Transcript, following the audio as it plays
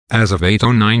As of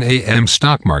 8:09 a.m.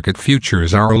 stock market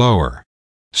futures are lower.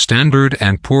 Standard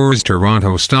 & Poor's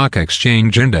Toronto Stock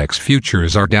Exchange Index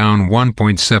futures are down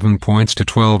 1.7 points to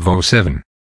 1207.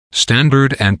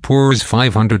 Standard & Poor's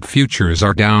 500 futures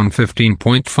are down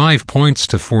 15.5 points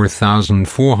to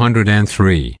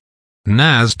 4,403.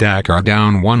 Nasdaq are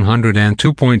down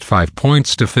 102.5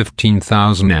 points to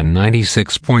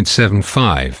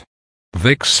 15,096.75.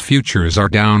 VIX futures are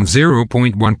down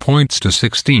 0.1 points to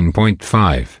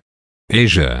 16.5.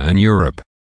 Asia and Europe.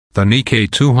 The Nikkei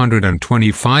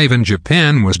 225 in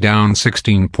Japan was down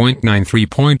 16.93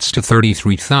 points to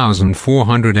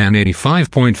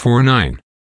 33,485.49.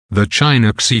 The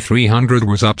China CSI 300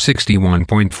 was up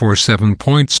 61.47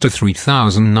 points to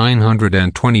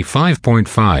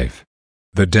 3,925.5.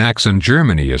 The DAX in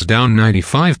Germany is down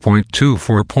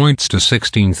 95.24 points to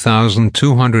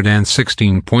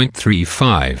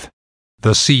 16,216.35.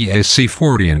 The CAC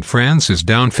 40 in France is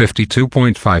down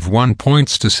 52.51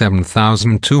 points to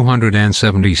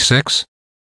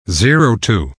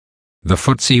 7,276.02. The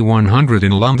FTSE 100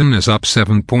 in London is up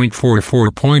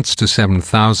 7.44 points to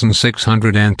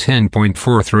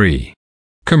 7,610.43.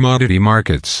 Commodity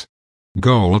markets.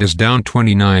 Gold is down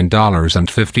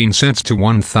 $29.15 to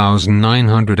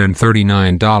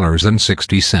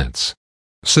 $1,939.60.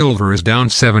 Silver is down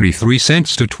 73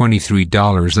 cents to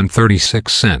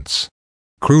 $23.36.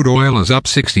 Crude oil is up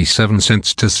 67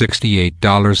 cents to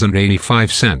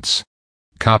 $68.85.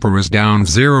 Copper is down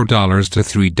 $0 to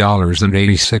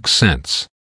 $3.86.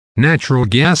 Natural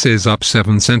gas is up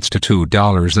 7 cents to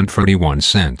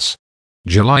 $2.41.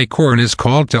 July corn is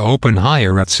called to open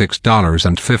higher at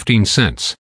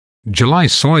 $6.15. July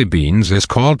soybeans is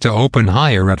called to open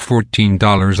higher at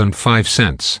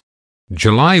 $14.05.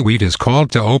 July wheat is called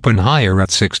to open higher at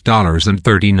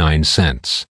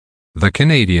 $6.39. The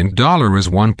Canadian dollar is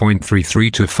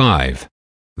 1.33 to 5.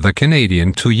 The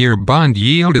Canadian 2-year bond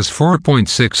yield is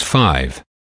 4.65.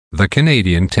 The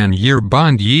Canadian 10-year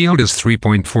bond yield is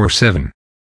 3.47.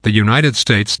 The United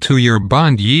States 2-year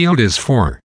bond yield is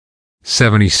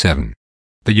 4.77.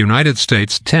 The United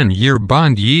States 10-year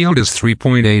bond yield is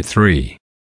 3.83.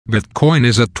 Bitcoin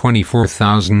is at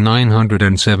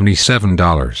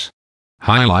 $24,977.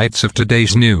 Highlights of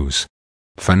today's news.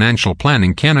 Financial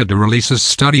Planning Canada releases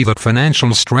study that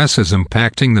financial stress is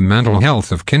impacting the mental health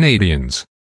of Canadians.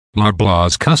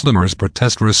 Loblaw's customers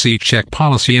protest receipt check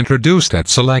policy introduced at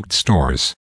select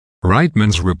stores.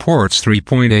 Reitmans reports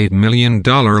 $3.8 million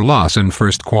loss in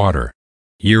first quarter.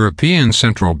 European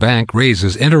Central Bank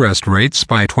raises interest rates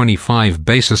by 25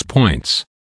 basis points.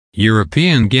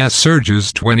 European gas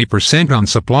surges 20% on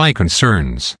supply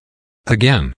concerns.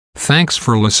 Again, thanks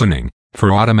for listening.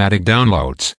 For automatic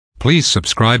downloads, please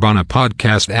subscribe on a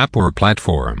podcast app or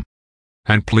platform.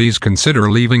 And please consider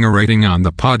leaving a rating on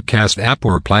the podcast app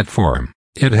or platform.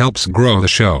 It helps grow the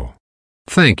show.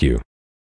 Thank you.